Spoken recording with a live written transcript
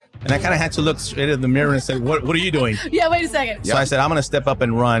And I kind of had to look straight in the mirror and say, what are you doing? Yeah, wait a second. So I said, I'm going to step up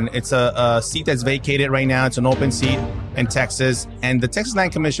and run. It's a seat that's vacated right now. It's an open seat in Texas. And the Texas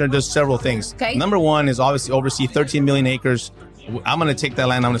Land Commissioner does several things. Okay. Number one is obviously oversee 13 million acres. I'm going to take that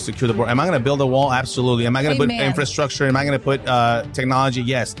land. I'm going to secure the border. Am I going to build a wall? Absolutely. Am I going to put infrastructure? Am I going to put technology?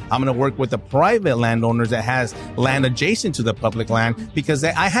 Yes. I'm going to work with the private landowners that has land adjacent to the public land, because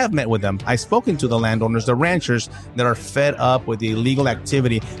I have met with them. I've spoken to the landowners, the ranchers that are fed up with the illegal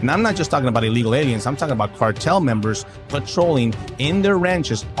activity. And I'm not just talking about illegal aliens. I'm talking about cartel members patrolling in their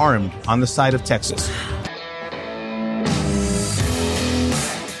ranches armed on the side of Texas.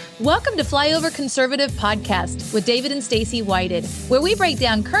 Welcome to Flyover Conservative Podcast with David and Stacey Whited, where we break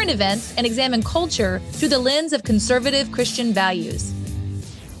down current events and examine culture through the lens of conservative Christian values.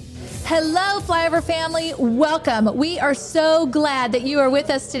 Hello, Flyover family. Welcome. We are so glad that you are with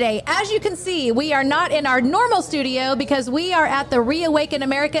us today. As you can see, we are not in our normal studio because we are at the Reawaken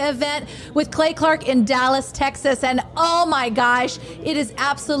America event with Clay Clark in Dallas, Texas. And oh my gosh, it is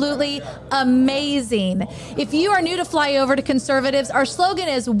absolutely amazing. If you are new to Flyover to Conservatives, our slogan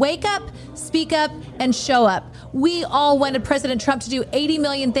is wake up, speak up, and show up. We all wanted President Trump to do 80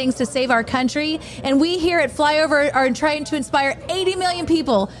 million things to save our country. And we here at Flyover are trying to inspire 80 million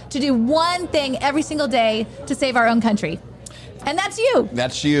people to do one thing every single day to save our own country. And that's you.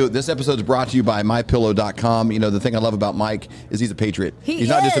 That's you. This episode is brought to you by MyPillow.com. You know, the thing I love about Mike is he's a patriot. He's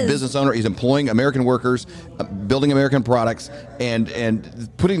not just a business owner. He's employing American workers, building American products, and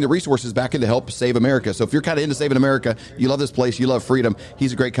putting the resources back in to help save America. So if you're kind of into saving America, you love this place, you love freedom,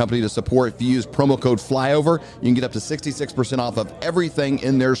 he's a great company to support. If you use promo code FLYOVER, you can get up to 66% off of everything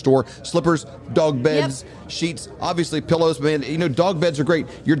in their store. Slippers, dog beds, sheets, obviously pillows. Man, you know, dog beds are great.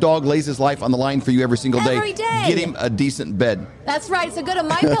 Your dog lays his life on the line for you every single day. Every day. Get him a decent bed. That's right. So go to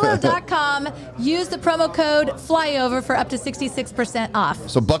mypillow.com, use the promo code FLYOVER for up to 66% off.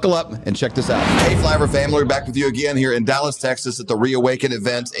 So buckle up and check this out. Hey, Flyover family, we're back with you again here in Dallas, Texas at the Reawaken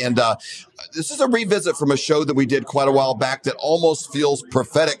event. And this is a revisit from a show that we did quite a while back that almost feels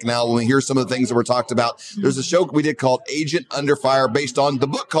prophetic now when we hear some of the things that were talked about. There's a show we did called Agent Under Fire based on the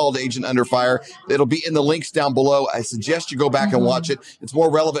book called Agent Under Fire. It'll be in the links down below. I suggest you go back and watch it. It's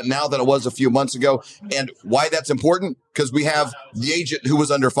more relevant now than it was a few months ago. And why that's important? Because we have the agent who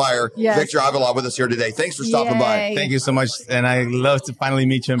was under fire, Victor Avila, with us here today. Thanks for stopping by. Thank you so much. And I love to finally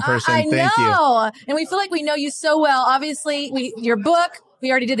meet you in person. I Thank know. you. And we feel like we know you so well. Obviously, your book,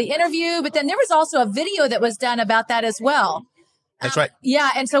 we already did the interview, but then there was also a video that was done about that as well. That's right.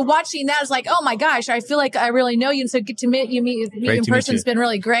 Yeah. And so watching that is like, oh my gosh, I feel like I really know you. And so get to meet you in person has been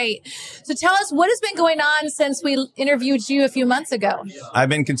really great. So tell us, what has been going on since we interviewed you a few months ago? I've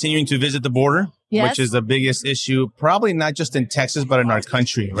been continuing to visit the border, which is the biggest issue, probably not just in Texas, but in our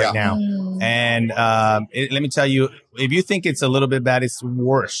country right now. And let me tell you, if you think it's a little bit bad, it's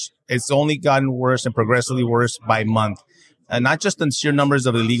worse. It's only gotten worse and progressively worse by month. Not just the sheer numbers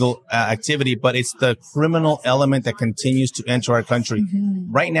of illegal activity, but it's the criminal element that continues to enter our country.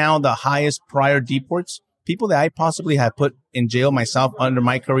 Right now, the highest prior deports, people that I possibly have put in jail myself under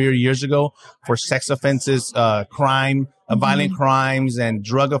my career years ago for sex offenses, crime, violent crimes, and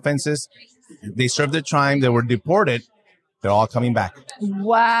drug offenses. They served their time. They were deported. They're all coming back.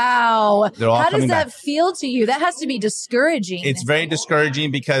 Wow. They're all How coming does that back. feel to you? That has to be discouraging. It's very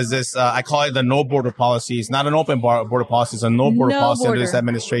discouraging because this, I call it the no border policy. It's not an open border policy. It's a no border policy under this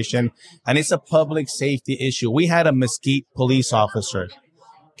administration. And it's a public safety issue. We had a Mesquite police officer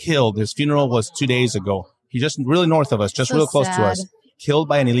killed. His funeral was 2 days ago. He's just really north of us, just real close to us, killed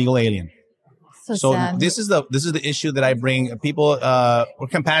by an illegal alien. So sad. this is the issue that I bring. People, we're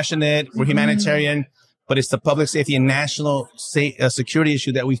compassionate, we're humanitarian, but it's the public safety and national security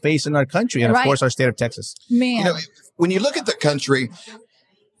issue that we face in our country, and of course, our state of Texas. Man, you know, when you look at the country,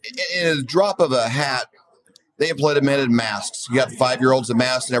 in a drop of a hat, they implemented masks. You got 5-year-olds in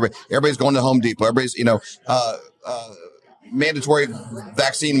masks, and everybody's going to Home Depot. Everybody's, mandatory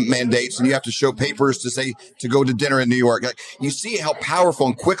vaccine mandates, and you have to show papers to say to go to dinner in New York. Like, you see how powerful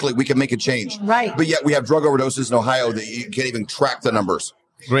and quickly we can make a change. Right. But yet we have drug overdoses in Ohio that you can't even track the numbers.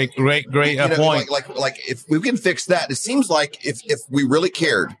 Great point. Like if we can fix that, it seems like if we really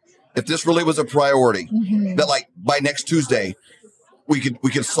cared, if this really was a priority, that like by next Tuesday, we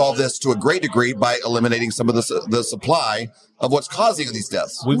could solve this to a great degree by eliminating some of the supply of what's causing these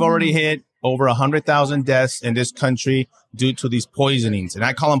deaths. We've already hit over 100,000 deaths in this country due to these poisonings. And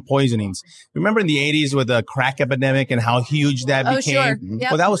I call them poisonings. Remember in the 80s with the crack epidemic and how huge that became? Sure.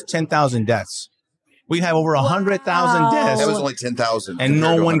 Yep. Well, that was 10,000 deaths. We have over 100,000 deaths. That was only 10,000. And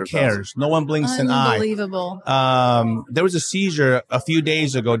no one cares. No one blinks an eye. Unbelievable. There was a seizure a few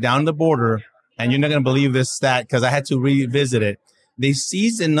days ago down the border, and you're not going to believe this stat because I had to revisit it. They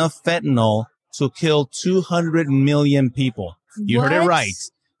seized enough fentanyl to kill 200 million people. You heard it right.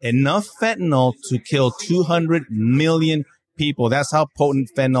 Enough fentanyl to kill 200 million people. That's how potent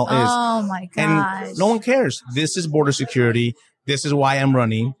fentanyl is. Oh my gosh. And no one cares. This is border security. This is why I'm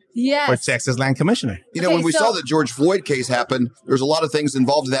running for Texas Land Commissioner. You know, when we saw the George Floyd case happen, there's a lot of things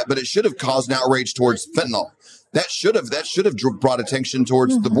involved in that, but it should have caused an outrage towards fentanyl. That should have brought attention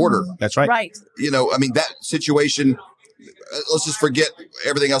towards the border. That's right. Right. You know, I mean, that situation, let's just forget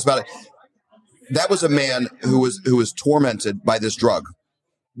everything else about it. That was a man who was tormented by this drug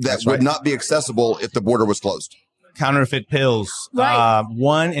that would not be accessible if the border was closed. Counterfeit pills. Right.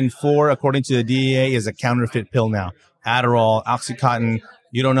 1 in 4, according to the DEA, is a counterfeit pill now. Adderall, Oxycontin,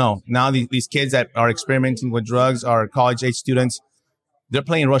 you don't know. Now these kids that are experimenting with drugs are college-age students. They're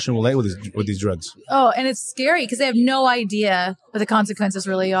playing Russian roulette with these drugs. Oh, and it's scary because they have no idea what the consequences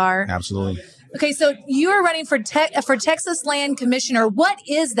really are. Absolutely. Okay, so you are running for Texas Land Commissioner. What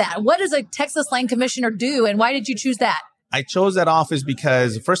is that? What does a Texas Land Commissioner do, and why did you choose that? I chose that office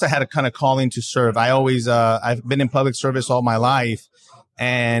because first I had a kind of calling to serve. I always, I've been in public service all my life,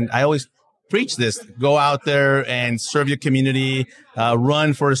 and I always preach this. Go out there and serve your community,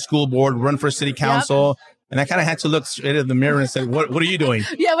 run for a school board, run for a city council. Yep. And I kind of had to look straight in the mirror and say, what are you doing?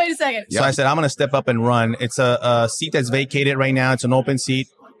 Yeah, wait a second. So I said, I'm going to step up and run. It's a seat that's vacated right now. It's an open seat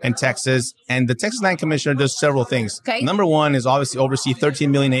in Texas. And the Texas Land Commissioner does several things. Okay. Number one is obviously oversee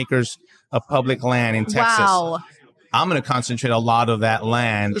 13 million acres of public land in Texas. Wow. I'm going to concentrate a lot of that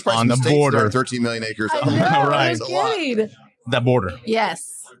land on the border. 13 million acres. I know, right. That border. Yes.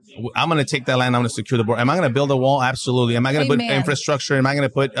 I'm going to take that land. I'm going to secure the border. Am I going to build a wall? Absolutely. Am I going to put infrastructure? Am I going to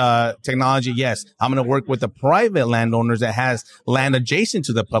put technology? Yes. I'm going to work with the private landowners that has land adjacent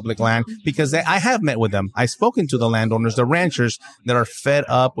to the public land because I have met with them. I've spoken to the landowners, the ranchers that are fed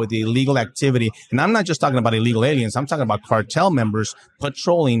up with the illegal activity. And I'm not just talking about illegal aliens. I'm talking about cartel members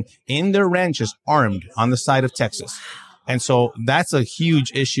patrolling in their ranches armed on the side of Texas. And so that's a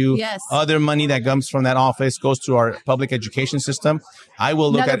huge issue. Yes. Other money that comes from that office goes to our public education system. I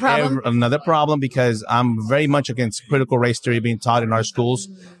will look another problem because I'm very much against critical race theory being taught in our schools.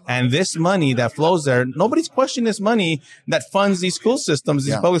 And this money that flows there, nobody's questioning this money that funds these school systems,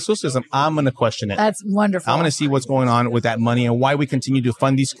 these public school systems. I'm going to question it. That's wonderful. I'm going to see what's going on with that money and why we continue to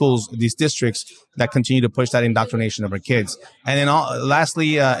fund these schools, these districts that continue to push that indoctrination of our kids. And then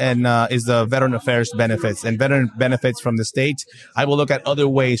lastly, is the veteran affairs benefits and veteran benefits from the state. I will look at other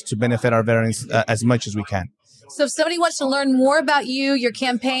ways to benefit our veterans as much as we can. So if somebody wants to learn more about you, your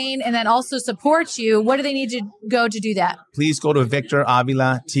campaign, and then also support you, what do they need to go to do that? Please go to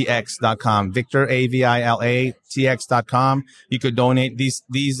VictorAvilaTX.com. Victor, AVILA, TX.com. You could donate. These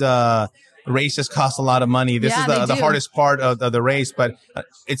races cost a lot of money. This is the hardest part of the race, but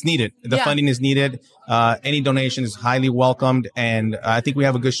it's needed. The funding is needed. Any donation is highly welcomed. And I think we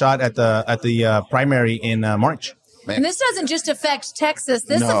have a good shot at the primary in March. Man. And this doesn't just affect Texas.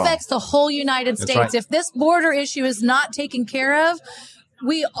 This affects the whole United States. Right. If this border issue is not taken care of,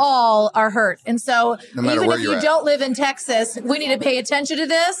 we all are hurt. And so even if you don't live in Texas, we need to pay attention to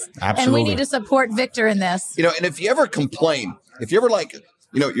this. Absolutely. And we need to support Victor in this. You know, and if you ever complain, if you ever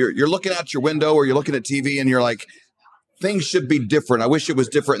you're looking out your window or you're looking at TV and you're like, things should be different. I wish it was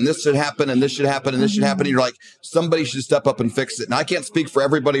different. And this should happen and this should happen and this should happen. And you're like, somebody should step up and fix it. And I can't speak for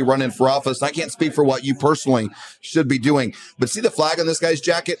everybody running for office. I can't speak for what you personally should be doing. But see the flag on this guy's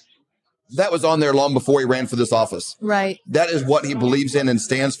jacket? That was on there long before he ran for this office. Right. That is what he believes in and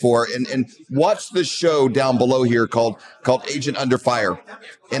stands for. And watch the show down below here called Agent Under Fire.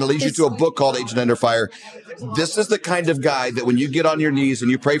 And it leads you to a book called Agent Under Fire. This is the kind of guy that when you get on your knees and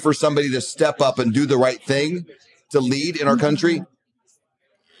you pray for somebody to step up and do the right thing, to lead in our country,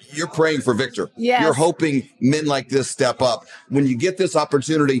 you're praying for Victor. Yes. You're hoping men like this step up. When you get this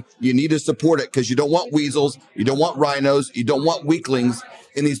opportunity, you need to support it because you don't want weasels, you don't want rhinos, you don't want weaklings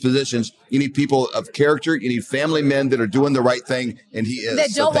in these positions. You need people of character. You need family men that are doing the right thing, and he is.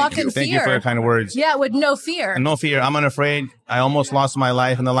 That don't walk in fear. Thank you for your kind of words. Yeah, with no fear. No fear. I'm unafraid. I almost lost my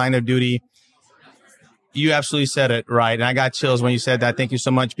life in the line of duty. You absolutely said it right, and I got chills when you said that. Thank you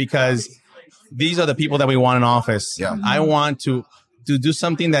so much because these are the people that we want in office. Yeah. I want to do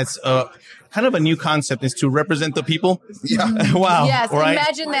something that's kind of a new concept, is to represent the people. Yeah. Wow. Yes. Right?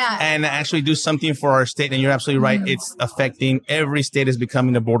 Imagine that. And actually do something for our state. And you're absolutely right. It's affecting every state is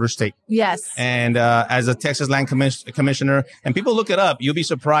becoming a border state. Yes. And as a Texas Land Commissioner, and people look it up, you'll be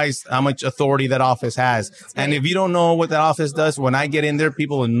surprised how much authority that office has. And if you don't know what that office does, when I get in there,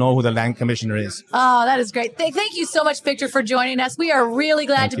 people will know who the Land Commissioner is. Oh, that is great. Thank you so much, Victor, for joining us. We are really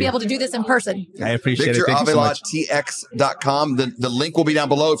glad to be able to do this in person. I appreciate it. Thank you so much. VictorAvilaTX.com. The link will be down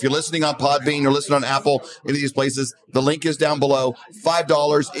below. If you're listening on podcast, Podbean or listen on Apple, any of these places, the link is down below.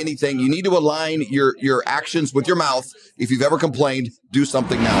 $5, anything. You need to align your actions with your mouth. If you've ever complained, do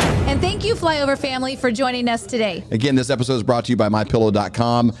something now. And thank you, Flyover family, for joining us today. Again, this episode is brought to you by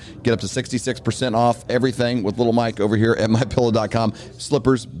MyPillow.com. Get up to 66% off everything with little Mike over here at MyPillow.com.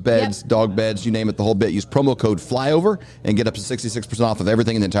 Slippers, beds, dog beds, you name it, the whole bit. Use promo code FLYOVER and get up to 66% off of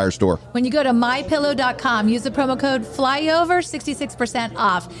everything in the entire store. When you go to MyPillow.com, use the promo code FLYOVER, 66%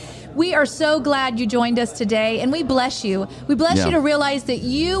 off. We are so glad you joined us today, and we bless you. We bless you to realize that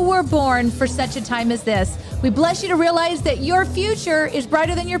you were born for such a time as this. We bless you to realize that your future is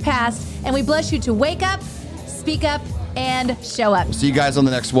brighter than your past, and we bless you to wake up, speak up, and show up. See you guys on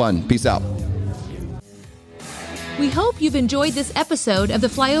the next one. Peace out. We hope you've enjoyed this episode of the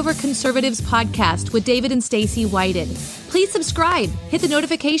Flyover Conservatives podcast with David and Stacy Whited. Please subscribe, hit the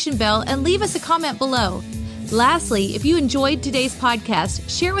notification bell, and leave us a comment below. Lastly, if you enjoyed today's podcast,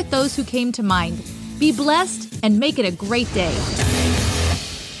 share with those who came to mind. Be blessed and make it a great day.